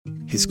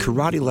his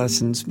karate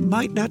lessons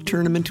might not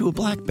turn him into a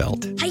black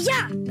belt.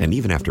 Hi-ya! And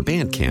even after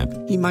band camp,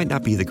 he might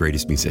not be the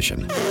greatest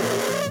musician.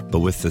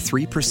 But with the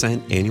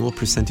 3% annual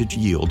percentage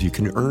yield you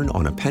can earn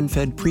on a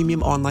PenFed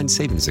premium online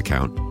savings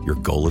account, your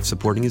goal of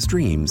supporting his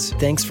dreams...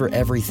 Thanks for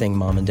everything,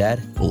 Mom and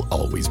Dad. ...will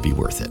always be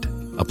worth it.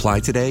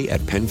 Apply today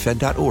at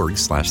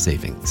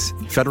PenFed.org/savings.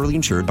 Federally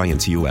insured by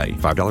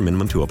NCUA. $5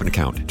 minimum to open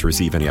account. To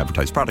receive any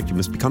advertised product, you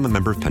must become a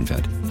member of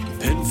PenFed.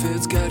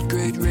 PenFed's got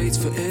great rates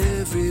for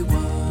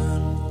everyone.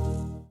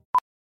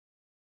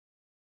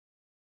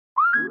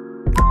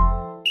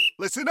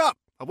 Listen up.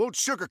 I won't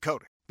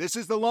sugarcoat it. This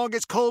is the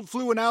longest cold,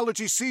 flu, and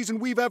allergy season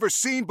we've ever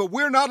seen, but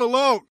we're not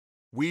alone.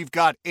 We've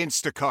got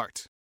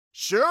Instacart.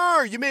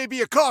 Sure, you may be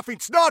a coughing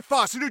snot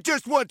faucet who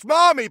just wants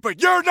mommy,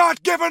 but you're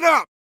not giving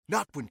up.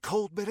 Not when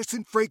cold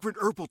medicine, fragrant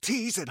herbal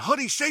teas, and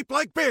honey shaped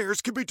like bears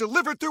can be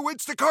delivered through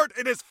Instacart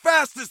in as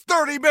fast as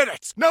 30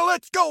 minutes. Now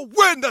let's go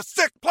win the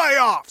sick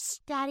playoffs.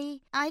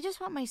 Daddy, I just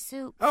want my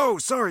soup. Oh,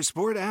 sorry,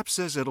 Sport. App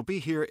says it'll be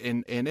here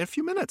in a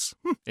few minutes.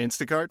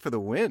 Instacart for the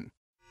win.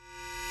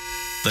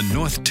 The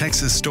North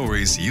Texas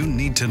stories you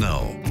need to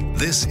know.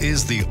 This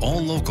is the All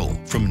Local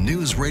from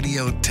News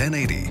Radio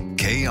 1080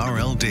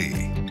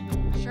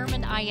 KRLD.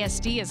 Sherman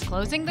ISD is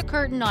closing the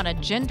curtain on a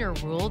gender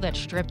rule that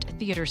stripped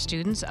theater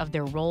students of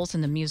their roles in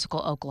the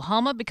musical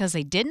Oklahoma because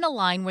they didn't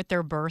align with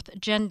their birth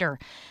gender.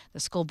 The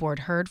school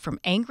board heard from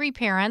angry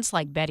parents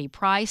like Betty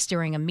Price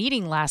during a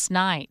meeting last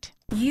night.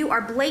 You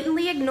are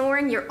blatantly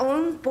ignoring your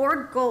own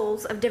board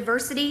goals of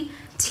diversity,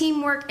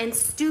 teamwork, and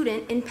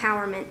student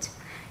empowerment.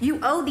 You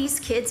owe these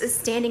kids a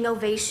standing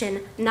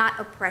ovation, not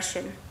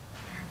oppression.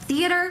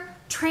 Theater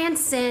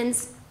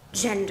transcends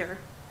gender.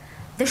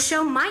 The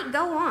show might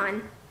go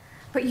on,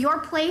 but your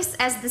place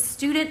as the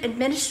student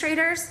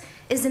administrators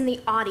is in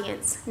the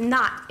audience,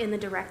 not in the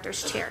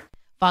director's chair.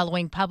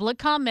 Following public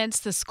comments,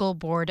 the school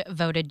board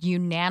voted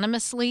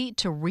unanimously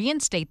to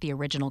reinstate the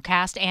original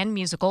cast and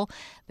musical.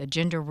 The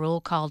gender rule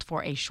called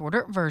for a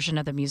shorter version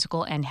of the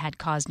musical and had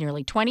caused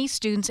nearly 20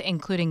 students,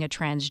 including a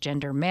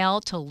transgender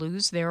male, to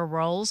lose their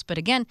roles. But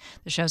again,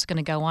 the show's going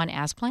to go on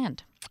as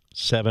planned.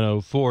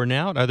 7:04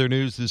 now. Other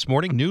news this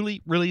morning,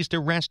 newly released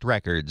arrest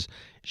records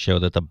show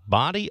that the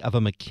body of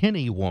a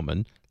McKinney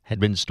woman had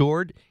been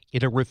stored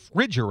in a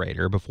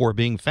refrigerator before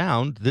being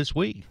found this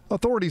week.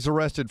 Authorities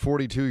arrested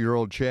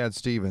 42-year-old Chad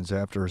Stevens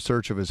after a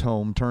search of his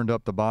home turned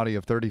up the body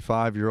of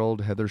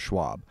 35-year-old Heather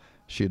Schwab.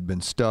 She had been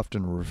stuffed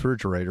in a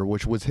refrigerator,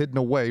 which was hidden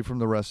away from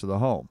the rest of the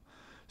home.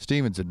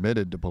 Stevens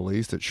admitted to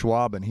police that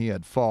Schwab and he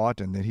had fought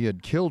and that he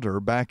had killed her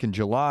back in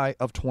July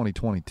of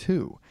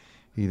 2022.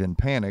 He then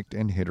panicked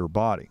and hid her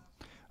body.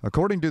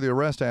 According to the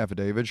arrest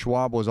affidavit,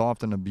 Schwab was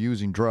often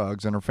abusing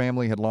drugs, and her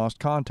family had lost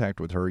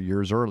contact with her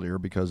years earlier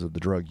because of the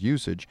drug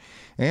usage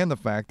and the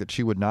fact that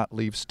she would not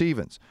leave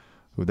Stevens,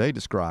 who they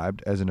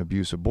described as an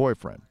abusive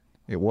boyfriend.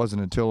 It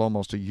wasn't until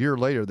almost a year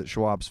later that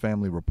Schwab's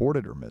family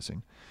reported her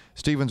missing.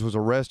 Stevens was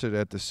arrested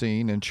at the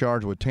scene and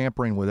charged with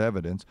tampering with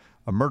evidence.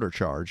 A murder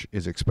charge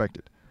is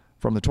expected.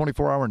 From the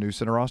 24-hour News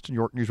Center, Austin,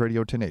 York News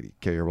Radio 1080,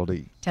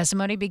 KRLD.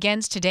 Testimony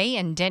begins today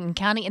in Denton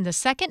County in the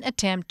second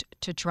attempt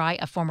to try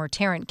a former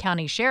Tarrant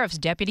County Sheriff's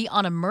deputy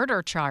on a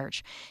murder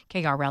charge.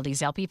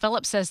 KRLD's LP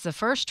Phillips says the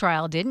first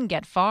trial didn't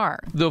get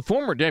far. The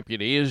former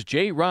deputy is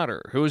Jay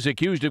Rotter, who is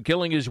accused of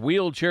killing his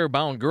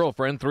wheelchair-bound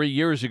girlfriend 3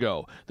 years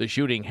ago. The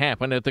shooting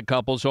happened at the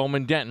couple's home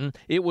in Denton.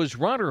 It was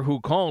Rotter who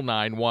called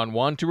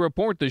 911 to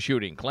report the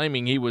shooting,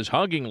 claiming he was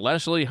hugging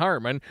Leslie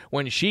Hartman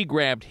when she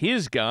grabbed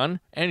his gun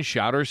and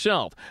shot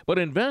herself. But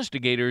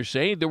investigators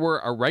say there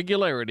were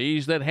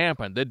irregularities that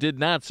happened that did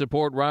not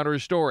support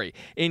Rotter's story,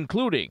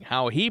 including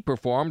how he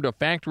performed a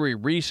factory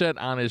reset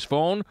on his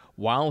phone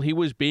while he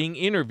was being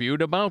interviewed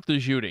about the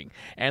shooting.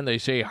 And they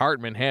say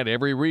Hartman had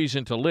every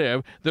reason to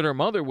live, that her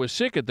mother was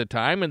sick at the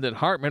time, and that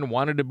Hartman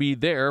wanted to be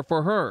there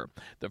for her.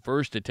 The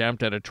first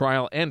attempt at a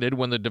trial ended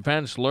when the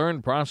defense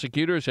learned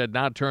prosecutors had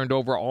not turned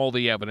over all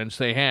the evidence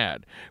they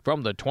had.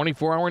 From the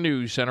 24-hour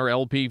News Center,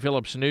 LP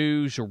Phillips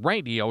News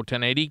Radio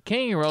 1080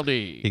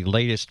 KRLD. The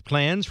latest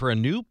plans for a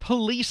new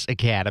police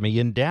academy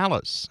in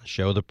Dallas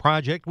show the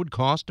project would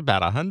cost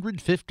about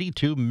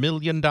 $152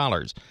 million.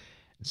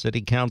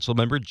 City Council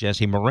member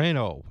Jesse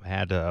Moreno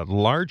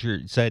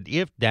said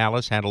if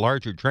Dallas had a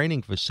larger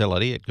training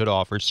facility, it could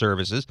offer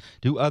services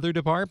to other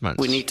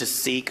departments. We need to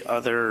seek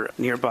other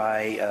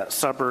nearby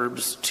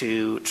suburbs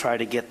to try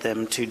to get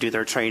them to do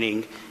their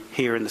training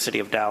here in the city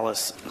of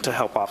Dallas to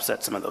help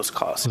offset some of those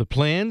costs. The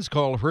plans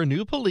call for a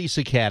new police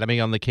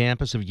academy on the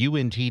campus of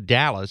UNT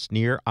Dallas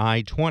near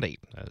I-20.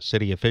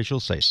 City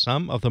officials say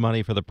some of the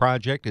money for the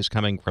project is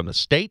coming from the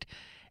state,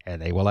 and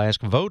they will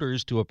ask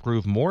voters to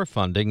approve more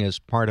funding as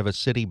part of a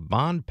city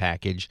bond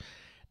package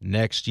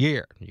next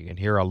year. You can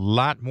hear a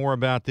lot more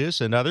about this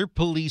and other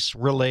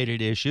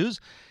police-related issues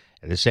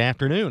This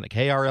afternoon, the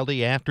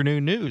KRLD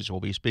Afternoon News will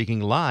be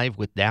speaking live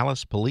with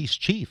Dallas Police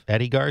Chief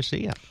Eddie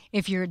Garcia.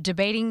 If you're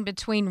debating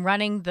between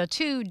running the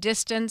two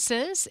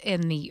distances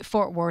in the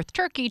Fort Worth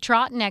Turkey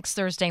Trot next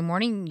Thursday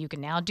morning, you can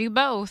now do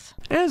both.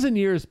 As in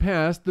years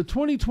past, the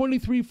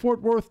 2023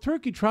 Fort Worth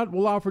Turkey Trot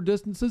will offer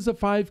distances of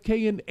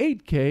 5K and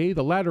 8K,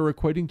 the latter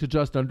equating to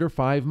just under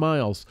 5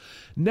 miles.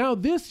 Now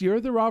this year,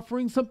 they're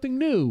offering something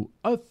new,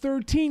 a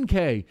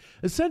 13K.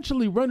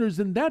 Essentially, runners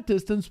in that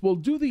distance will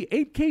do the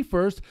 8K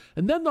first,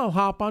 and then they'll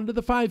hop onto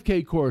the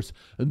 5K course,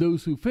 and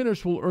those who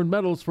finish will earn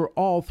medals for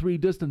all three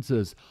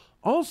distances.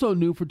 Also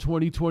new for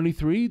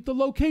 2023, the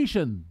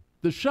location.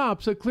 The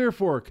shops at Clear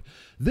Fork.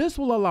 This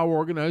will allow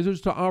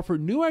organizers to offer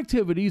new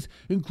activities,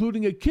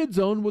 including a kid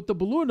zone with the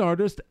balloon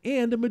artist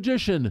and a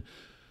magician.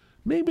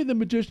 Maybe the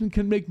magician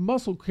can make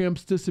muscle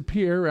cramps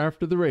disappear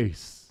after the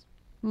race.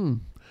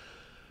 From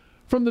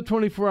the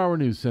 24-Hour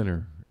News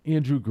Center,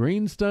 Andrew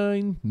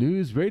Greenstein,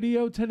 News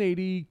Radio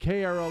 1080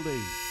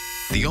 KRLD.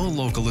 The All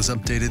Local is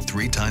updated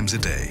 3 times a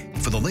day.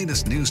 For the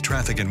latest news,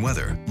 traffic, and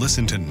weather,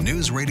 listen to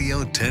News Radio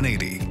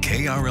 1080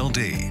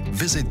 KRLD.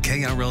 Visit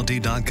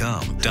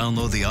KRLD.com,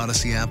 download the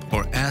Odyssey app,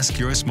 or ask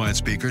your smart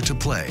speaker to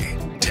play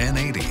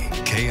 1080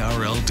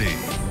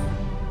 KRLD.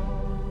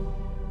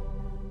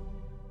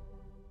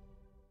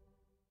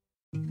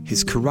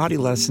 His karate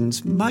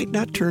lessons might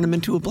not turn him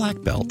into a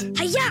black belt.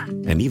 Hi-ya!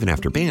 And even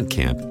after band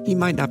camp, he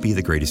might not be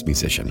the greatest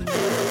musician.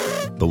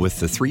 But with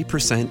the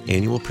 3%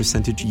 annual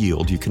percentage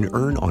yield you can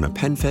earn on a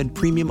PenFed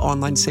premium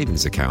online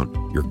savings account,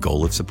 your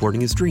goal of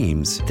supporting his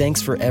dreams,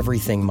 Thanks for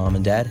everything, Mom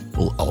and Dad,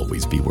 will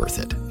always be worth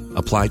it.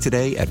 Apply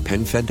today at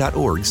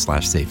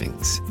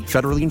PenFed.org/savings.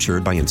 Federally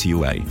insured by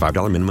NCUA.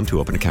 $5 minimum to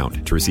open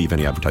account. To receive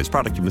any advertised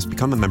product, you must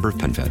become a member of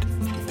PenFed.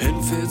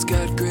 PenFed's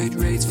got great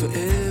rates for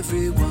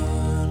everyone.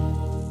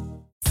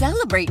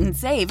 Celebrate and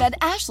save at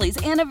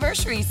Ashley's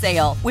Anniversary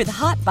Sale. With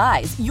Hot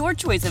Buys, your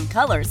choice of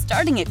colors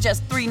starting at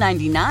just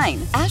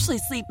 $3.99. Ashley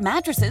Sleep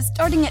mattresses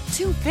starting at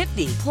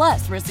 $2.50.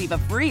 Plus, receive a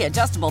free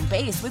adjustable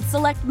base with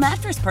select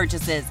mattress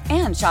purchases.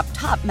 And shop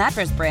top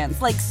mattress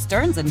brands like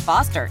Stearns &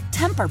 Foster,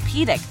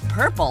 Tempur-Pedic,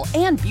 Purple,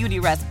 and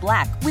Beautyrest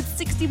Black with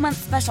 60-month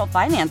special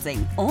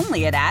financing.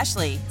 Only at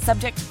Ashley.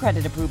 Subject to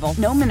credit approval.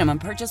 No minimum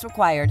purchase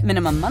required.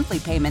 Minimum monthly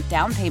payment,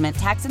 down payment,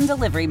 tax, and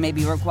delivery may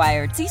be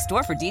required. See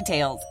store for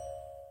details.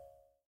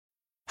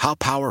 How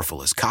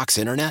powerful is Cox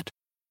Internet?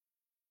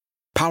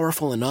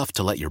 Powerful enough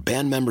to let your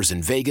band members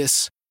in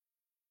Vegas,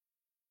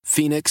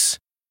 Phoenix,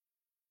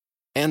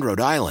 and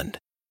Rhode Island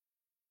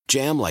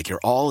jam like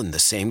you're all in the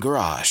same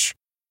garage.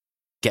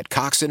 Get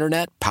Cox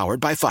Internet powered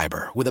by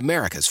fiber with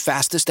America's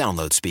fastest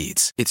download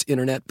speeds. It's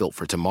internet built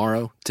for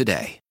tomorrow,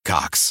 today.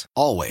 Cox,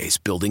 always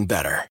building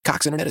better.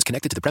 Cox Internet is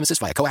connected to the premises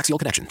via coaxial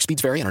connection.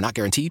 Speeds vary and are not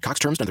guaranteed. Cox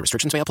terms and other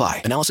restrictions may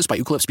apply. Analysis by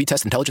Ookla of Speed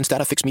Test Intelligence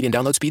Data. Fixed median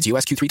download speeds.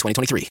 US Q3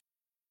 2023.